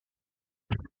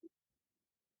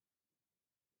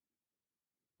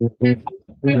Hey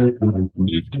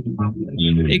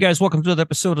guys, welcome to the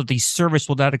episode of the Service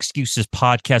Without Excuses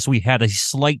podcast. We had a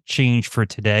slight change for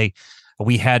today.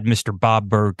 We had Mr. Bob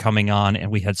Berg coming on,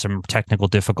 and we had some technical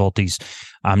difficulties.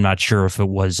 I'm not sure if it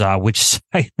was which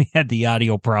side we had the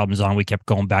audio problems on. We kept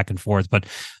going back and forth, but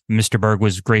Mr. Berg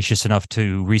was gracious enough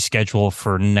to reschedule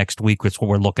for next week, which is what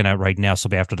we're looking at right now. So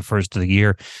it'll be after the first of the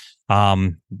year.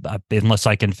 Unless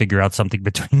I can figure out something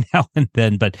between now and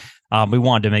then, but we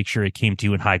wanted to make sure it came to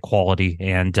you in high quality,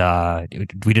 and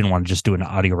we didn't want to just do an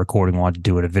audio recording. We wanted to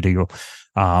do it a video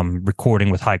recording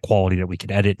with high quality that we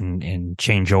could edit and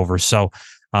change over. So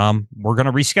we're going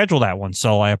to reschedule that one.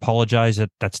 So I apologize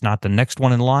that that's not the next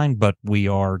one in line, but we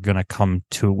are going to come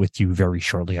to it with you very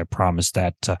shortly. I promise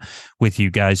that with you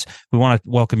guys. We want to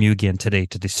welcome you again today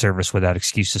to the Service Without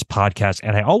Excuses podcast.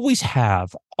 And I always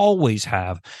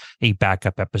have a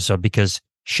backup episode because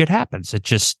shit happens. It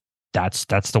just, that's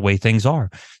the way things are.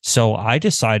 So I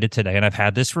decided today, and I've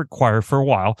had this required for a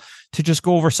while, to just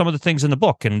go over some of the things in the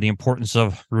book and the importance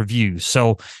of reviews.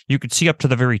 So you can see up to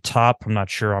the very top. I'm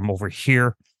not sure I'm over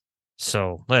here.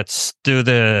 So let's do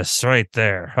this right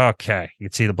there. Okay. You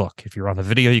can see the book. If you're on the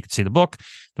video, you can see the book.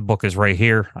 The book is right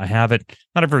here. I have it.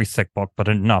 Not a very thick book, but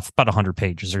enough, about 100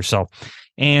 pages or so.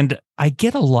 And I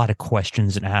get a lot of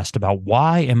questions and asked about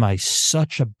why am I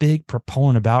such a big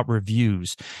proponent about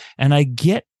reviews? And I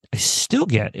still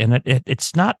get, and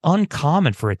it's not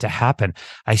uncommon for it to happen.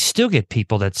 I still get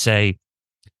people that say,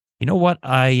 you know what,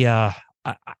 I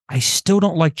still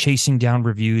don't like chasing down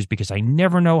reviews because I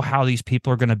never know how these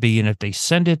people are going to be. And if they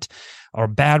send it or a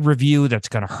bad review, that's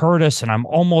going to hurt us. And I'm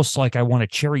almost like I want to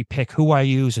cherry pick who I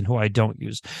use and who I don't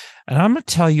use. And I'm going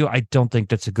to tell you, I don't think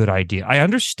that's a good idea. I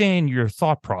understand your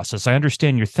thought process. I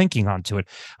understand your thinking onto it.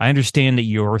 I understand that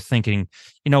you're thinking,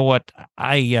 you know what,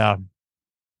 I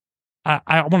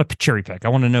want to cherry pick. I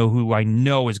want to know who I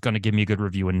know is going to give me a good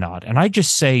review and not. And I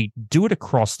just say, do it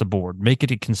across the board. Make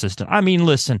it consistent. I mean,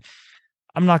 listen,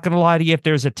 I'm not going to lie to you. If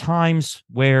there's at times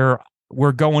where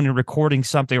we're going and recording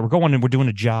something, or we're going and we're doing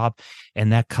a job,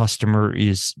 and that customer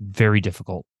is very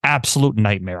difficult, absolute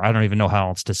nightmare. I don't even know how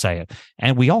else to say it.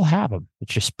 And we all have them.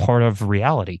 It's just part of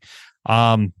reality.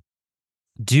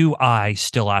 Do I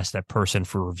still ask that person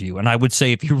for a review? And I would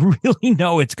say, if you really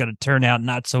know it's going to turn out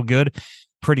not so good,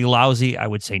 pretty lousy, I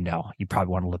would say no. You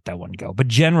probably want to let that one go. But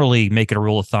generally, make it a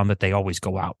rule of thumb that they always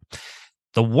go out.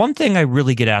 The one thing I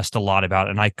really get asked a lot about,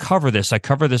 and I cover this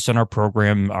in our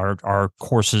program, our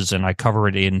courses, and I cover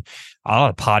it in a lot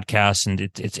of podcasts, and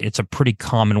it's a pretty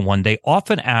common one. They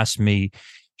often ask me,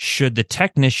 should the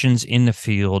technicians in the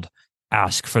field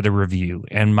ask for the review?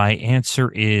 And my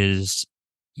answer is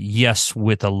yes,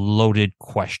 with a loaded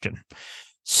question.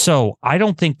 So I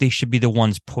don't think they should be the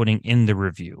ones putting in the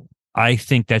review. I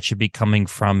think that should be coming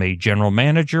from a general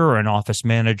manager or an office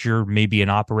manager, maybe an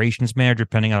operations manager,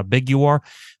 depending on how big you are.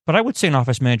 But I would say an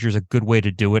office manager is a good way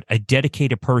to do it. A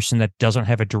dedicated person that doesn't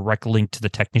have a direct link to the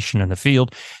technician in the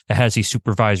field, that has a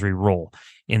supervisory role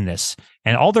in this.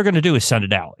 And all they're going to do is send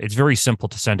it out. It's very simple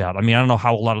to send out. I mean, I don't know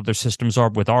how a lot of their systems are.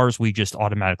 With ours, we just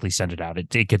automatically send it out.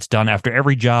 It gets done after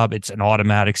every job. It's an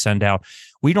automatic send out.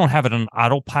 We don't have it on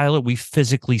autopilot. We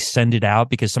physically send it out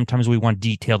because sometimes we want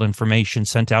detailed information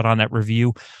sent out on that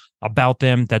review about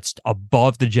them that's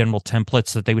above the general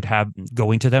templates that they would have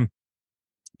going to them.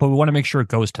 But we want to make sure it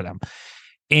goes to them.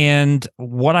 And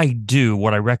what I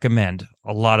recommend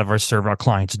a lot of our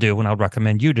clients do, and I'll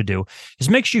recommend you to do, is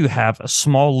make sure you have a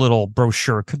small little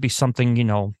brochure. It could be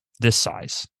something, this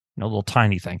size, a little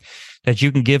tiny thing that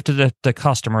you can give to the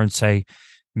customer and say,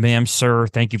 ma'am, sir,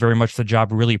 thank you very much for the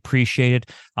job. Really appreciate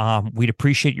it. We'd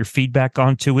appreciate your feedback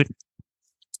onto it.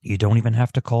 You don't even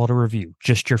have to call it a review,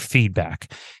 just your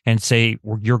feedback, and say,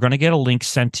 you're going to get a link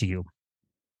sent to you.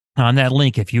 On that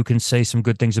link, if you can say some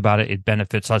good things about it, it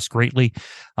benefits us greatly,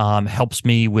 helps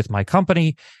me with my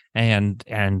company, and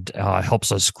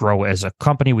helps us grow as a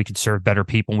company. We can serve better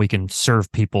people. We can serve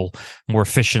people more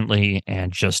efficiently,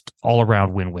 and just all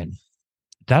around win-win.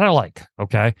 That I like,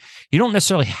 okay? You don't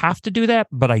necessarily have to do that,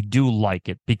 but I do like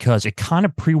it because it kind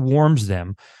of pre-warms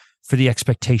them for the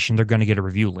expectation they're going to get a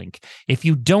review link. If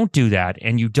you don't do that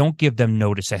and you don't give them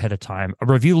notice ahead of time, a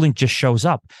review link just shows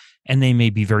up. And they may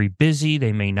be very busy.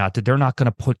 They may not. They're not going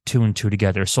to put two and two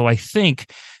together. So I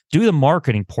think do the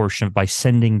marketing portion by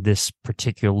sending this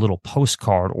particular little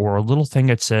postcard or a little thing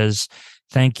that says,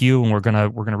 thank you, and we're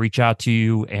gonna reach out to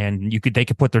you, and they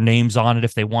could put their names on it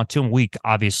if they want to, and we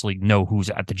obviously know who's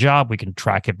at the job. We can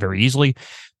track it very easily,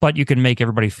 but you can make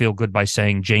everybody feel good by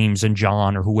saying James and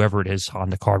John or whoever it is on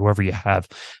the card, whoever you have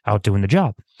out doing the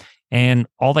job. And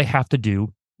all they have to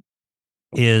do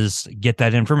is get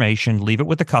that information, leave it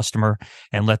with the customer,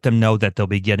 and let them know that they'll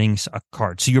be getting a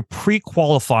card. So you're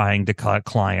pre-qualifying the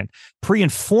client,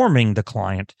 pre-informing the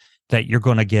client that you're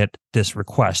going to get this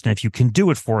request. And if you can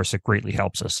do it for us, it greatly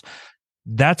helps us.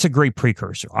 That's a great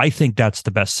precursor. I think that's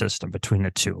the best system between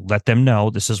the two. Let them know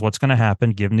this is what's going to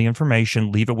happen. Give them the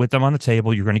information. Leave it with them on the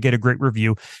table. You're going to get a great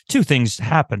review. Two things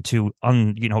happen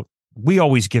we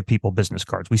always give people business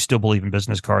cards. We still believe in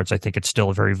business cards. I think it's still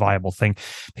a very viable thing.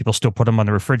 People still put them on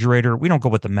the refrigerator. We don't go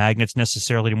with the magnets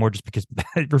necessarily anymore just because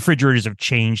refrigerators have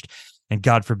changed. And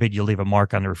God forbid you leave a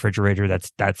mark on the refrigerator.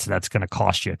 That's going to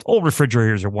cost you. Old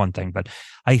refrigerators are one thing, but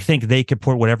I think they could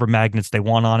put whatever magnets they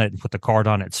want on it and put the card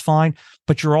on it. It's fine.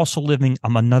 But you're also leaving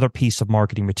another piece of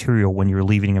marketing material when you're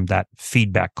leaving them that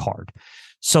feedback card.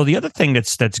 So the other thing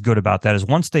that's good about that is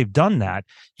once they've done that,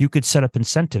 you could set up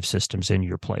incentive systems in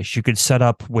your place. You could set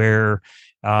up where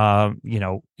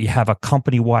you have a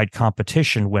company-wide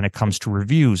competition when it comes to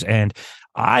reviews. And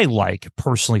I like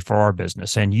personally for our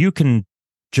business, and you can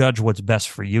judge what's best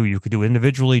for you. You could do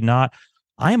individually, not.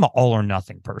 I am an all or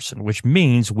nothing person, which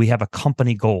means we have a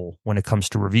company goal when it comes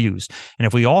to reviews. And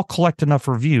if we all collect enough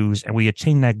reviews and we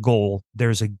attain that goal,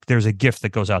 there's a gift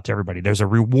that goes out to everybody. There's a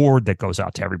reward that goes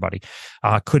out to everybody.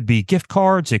 Could be gift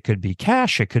cards. It could be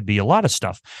cash. It could be a lot of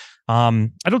stuff. I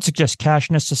don't suggest cash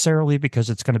necessarily because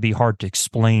it's going to be hard to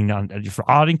explain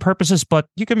for auditing purposes, but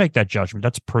you can make that judgment.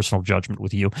 That's a personal judgment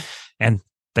with you. And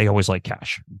they always like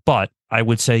cash. But I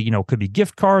would say, could be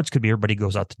gift cards, could be everybody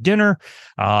goes out to dinner.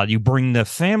 You bring the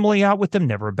family out with them.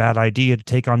 Never a bad idea to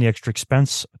take on the extra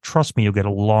expense. Trust me, you'll get a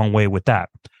long way with that.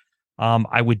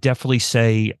 I would definitely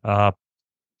say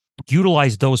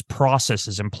utilize those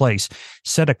processes in place.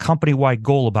 Set a company-wide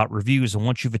goal about reviews, and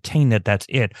once you've attained that, that's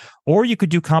it. Or you could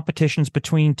do competitions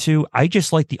between two. I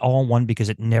just like the all-in-one because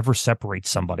it never separates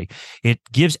somebody. It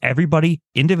gives everybody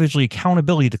individually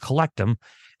accountability to collect them.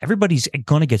 Everybody's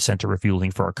going to get sent a review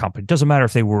link for our company. It doesn't matter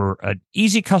if they were an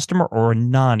easy customer or a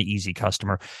non-easy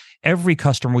customer. Every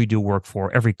customer we do work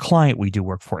for, every client we do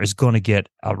work for is going to get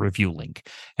a review link.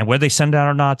 And whether they send out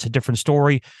or not, it's a different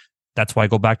story. That's why I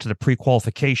go back to the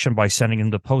pre-qualification by sending them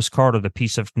the postcard or the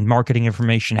piece of marketing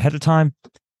information ahead of time.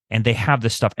 And they have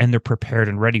this stuff and they're prepared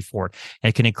and ready for it. And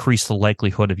it can increase the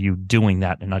likelihood of you doing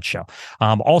that in a nutshell.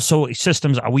 Also,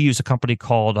 systems, we use a company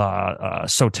called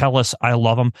Sotellus. I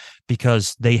love them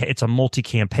because it's a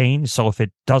multi-campaign. So if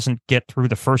it doesn't get through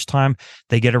the first time,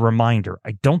 they get a reminder.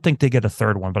 I don't think they get a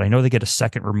third one, but I know they get a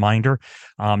second reminder.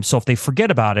 So if they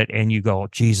forget about it and you go,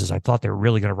 Jesus, I thought they were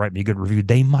really going to write me a good review,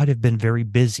 they might have been very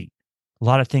busy. A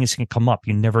lot of things can come up.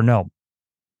 You never know.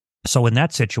 So in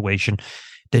that situation,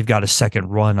 they've got a second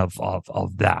run of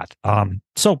that. And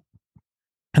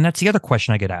that's the other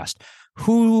question I get asked.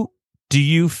 Who do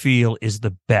you feel is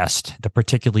the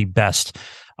particularly best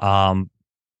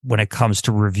when it comes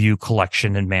to review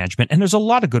collection and management? And there's a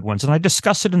lot of good ones. And I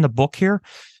discuss it in the book here.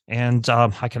 And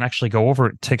I can actually go over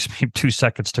it. It takes me 2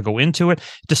 seconds to go into it.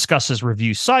 It discusses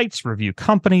review sites, review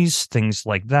companies, things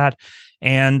like that.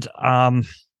 And I'm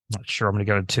not sure I'm going to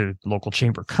go to local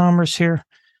chamber of commerce here.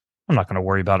 I'm not going to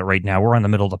worry about it right now. We're in the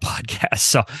middle of the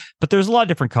podcast. But there's a lot of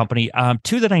different company.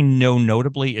 Two that I know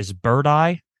notably is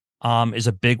Birdeye is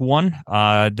a big one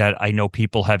that I know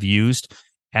people have used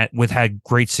and had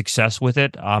great success with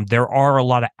it. There are a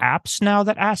lot of apps now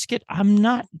that ask it. I'm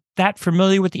not that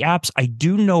familiar with the apps. I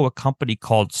do know a company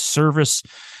called Service.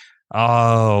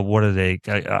 What are they?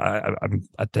 I'm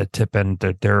at the tip end.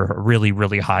 They're a really,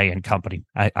 really high-end company.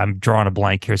 I'm drawing a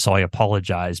blank here, so I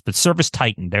apologize. But Service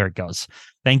Titan, there it goes.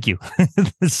 Thank you.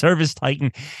 Service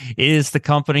Titan is the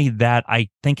company that I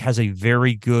think has a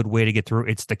very good way to get through.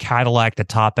 It's the Cadillac, the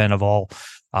top end of all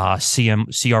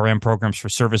CRM programs for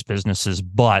service businesses.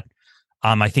 But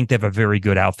I think they have a very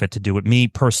good outfit to do it. Me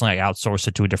personally, I outsource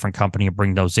it to a different company and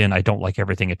bring those in. I don't like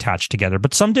everything attached together,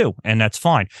 but some do, and that's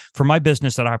fine. For my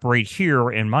business that I operate here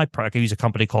in my product, I use a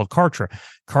company called Kartra.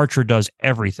 Kartra does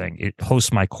everything. It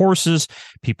hosts my courses.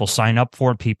 People sign up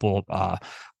for it. People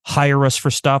hire us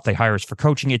for stuff. They hire us for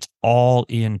coaching. It's all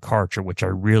in Kartra, which I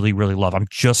really, really love. I'm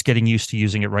just getting used to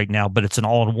using it right now, but it's an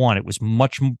all-in-one. It was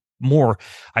much more.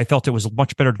 I felt it was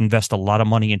much better to invest a lot of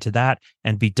money into that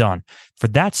and be done. For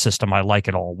that system, I like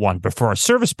it all one. But for our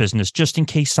service business, just in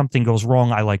case something goes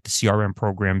wrong, I like the CRM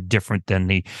program different than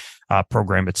the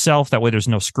program itself. That way, there's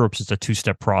no screw-ups. It's a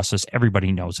two-step process.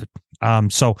 Everybody knows it.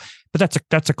 But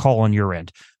that's a call on your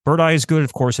end. Birdeye is good,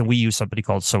 of course, and we use somebody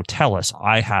called Sotellus.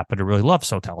 I happen to really love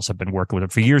Sotellus. I've been working with them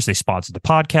for years. They sponsored the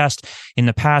podcast in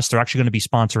the past. They're actually going to be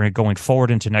sponsoring it going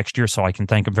forward into next year, so I can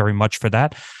thank them very much for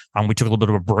that. We took a little bit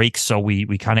of a break, so we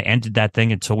kind of ended that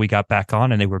thing until we got back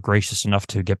on, and they were gracious enough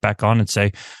to get back on and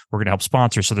say, we're going to help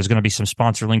sponsor. So there's going to be some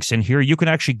sponsor links in here. You can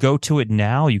actually go to it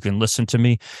now. You can listen to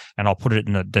me, and I'll put it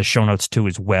in the show notes too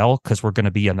as well, because we're going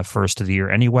to be on the first of the year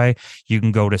anyway. You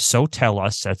can go to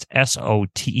SoTellUs, that's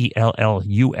SOTELLUS.com/,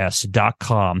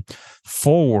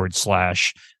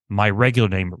 my regular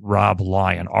name, Rob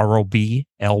Lyon,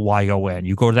 ROBLYON.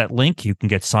 You go to that link, you can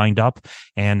get signed up,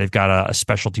 and they've got a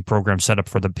specialty program set up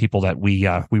for the people that we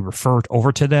refer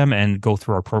over to them and go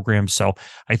through our program. So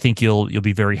I think you'll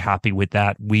be very happy with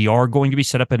that. We are going to be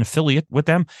set up an affiliate with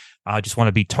them. I just want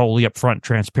to be totally upfront,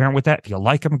 transparent with that. If you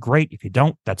like them, great. If you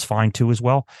don't, that's fine too as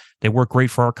well. They work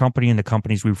great for our company and the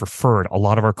companies we've referred. A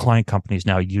lot of our client companies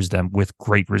now use them with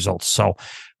great results. So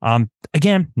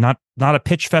again, not a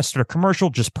pitch fest or a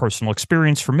commercial, just personal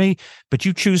experience for me, but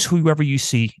you choose whoever you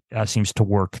see seems to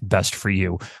work best for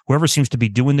you, whoever seems to be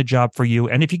doing the job for you.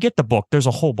 And if you get the book, there's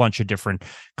a whole bunch of different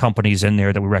companies in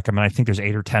there that we recommend. I think there's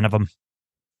 8 or 10 of them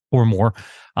or more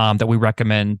that we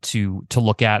recommend to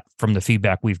look at from the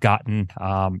feedback we've gotten.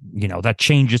 That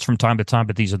changes from time to time,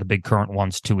 but these are the big current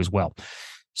ones too as well.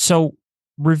 So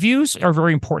reviews are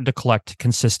very important to collect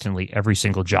consistently every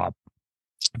single job.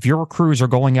 If your crews are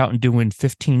going out and doing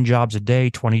 15 jobs a day,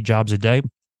 20 jobs a day,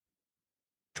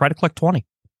 try to collect 20.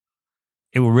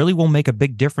 It will make a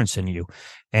big difference in you.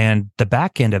 And the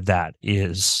back end of that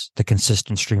is the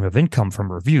consistent stream of income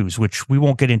from reviews, which we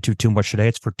won't get into too much today.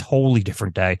 It's for a totally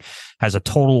different day, has a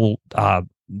total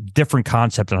different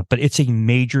concept in it, but it's a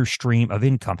major stream of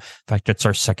income. In fact, it's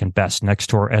our second best next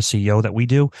to our SEO that we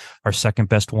do. Our second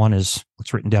best one is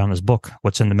what's written down in this book,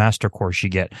 what's in the master course you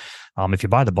get if you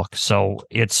buy the book. So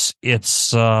it's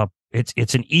an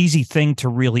easy thing to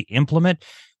really implement.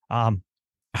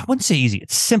 I wouldn't say easy.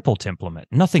 It's simple to implement.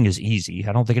 Nothing is easy.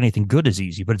 I don't think anything good is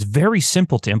easy, but it's very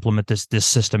simple to implement this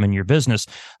system in your business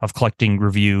of collecting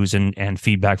reviews and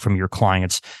feedback from your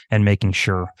clients and making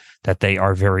sure that they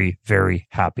are very, very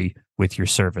happy with your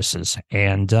services.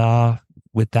 And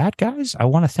with that, guys, I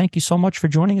want to thank you so much for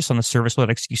joining us on the Service Without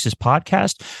Excuses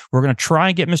podcast. We're going to try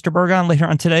and get Mr. Berg on later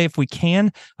on today if we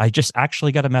can. I just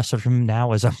actually got a message from him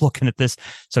now as I'm looking at this.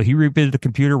 So he rebooted the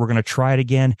computer. We're going to try it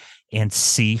again and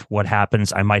see what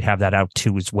happens. I might have that out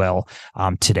too as well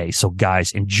today. So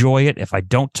guys, enjoy it. If I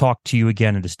don't talk to you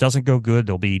again and this doesn't go good,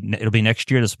 it'll be next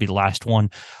year. This will be the last one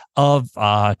of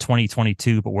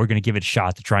 2022, but we're going to give it a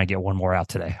shot to try and get one more out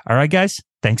today. All right, guys.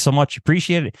 Thanks so much.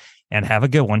 Appreciate it. And have a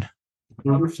good one.